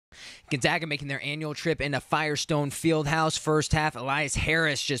Gonzaga making their annual trip into Firestone Fieldhouse. First half, Elias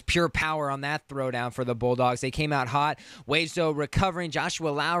Harris, just pure power on that throwdown for the Bulldogs. They came out hot. Waves, though, recovering. Joshua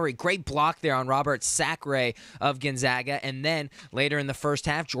Lowry, great block there on Robert Sacre of Gonzaga. And then later in the first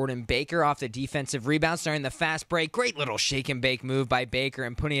half, Jordan Baker off the defensive rebound, starting the fast break. Great little shake and bake move by Baker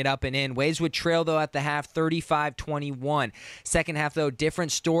and putting it up and in. Waves would trail, though, at the half, 35-21. Second half, though,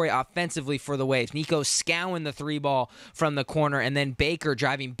 different story offensively for the Waves. Nico scouring the three ball from the corner, and then Baker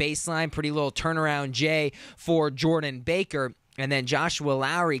driving baseline. Pretty little turnaround J for Jordan Baker. And then Joshua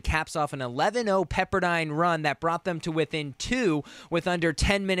Lowry caps off an 11-0 Pepperdine run that brought them to within 2 with under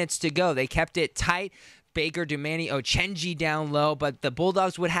 10 minutes to go. They kept it tight. Baker, Dumani, Ochenji down low, but the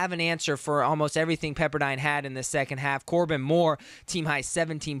Bulldogs would have an answer for almost everything Pepperdine had in the second half. Corbin Moore, team high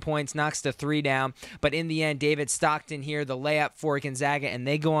 17 points, knocks the 3 down. But in the end, David Stockton here, the layup for Gonzaga, and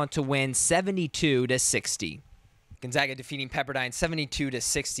they go on to win 72-60. Gonzaga defeating Pepperdine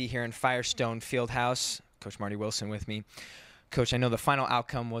 72-60 here in Firestone Fieldhouse. Coach Marty Wilson with me. Coach, I know the final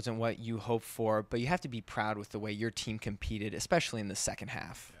outcome wasn't what you hoped for, but you have to be proud with the way your team competed, especially in the second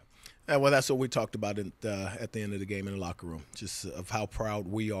half. Well, that's what we talked about at the end of the game in the locker room, just of how proud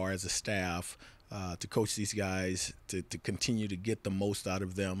we are as a staff to coach these guys, to continue to get the most out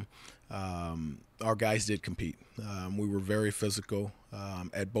of them. Our guys did compete. We were very physical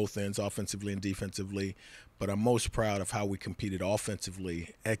at both ends, offensively and defensively, but I'm most proud of how we competed offensively,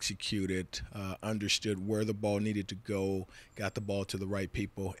 executed, understood where the ball needed to go, got the ball to the right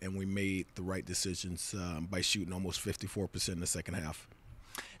people, and we made the right decisions by shooting almost 54% in the second half.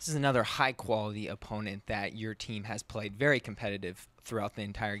 This is another high-quality opponent that your team has played very competitive throughout the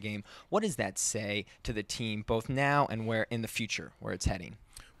entire game. What does that say to the team, both now and where in the future, where it's heading?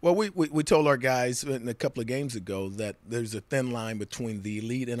 Well, we told our guys a couple of games ago that there's a thin line between the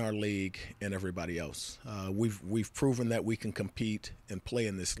elite in our league and everybody else. We've proven that we can compete and play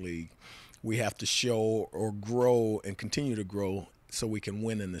in this league. We have to show or grow and continue to grow so we can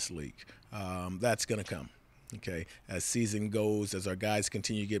win in this league. That's going to come. Okay, as season goes, as our guys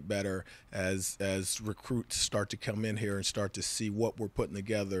continue to get better, as recruits start to come in here and start to see what we're putting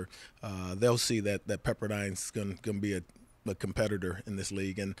together, they'll see that Pepperdine's going to be a competitor in this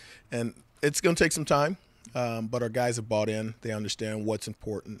league, and it's going to take some time, but our guys have bought in. They understand what's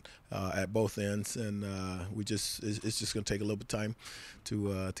important at both ends, and it's just going to take a little bit of time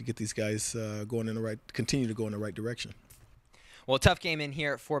to get these guys continue to go in the right direction. Well, a tough game in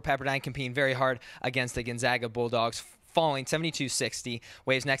here for Pepperdine, competing very hard against the Gonzaga Bulldogs, falling 72-60.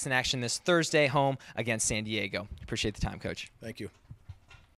 Waves next in action this Thursday, home against San Diego. Appreciate the time, Coach. Thank you.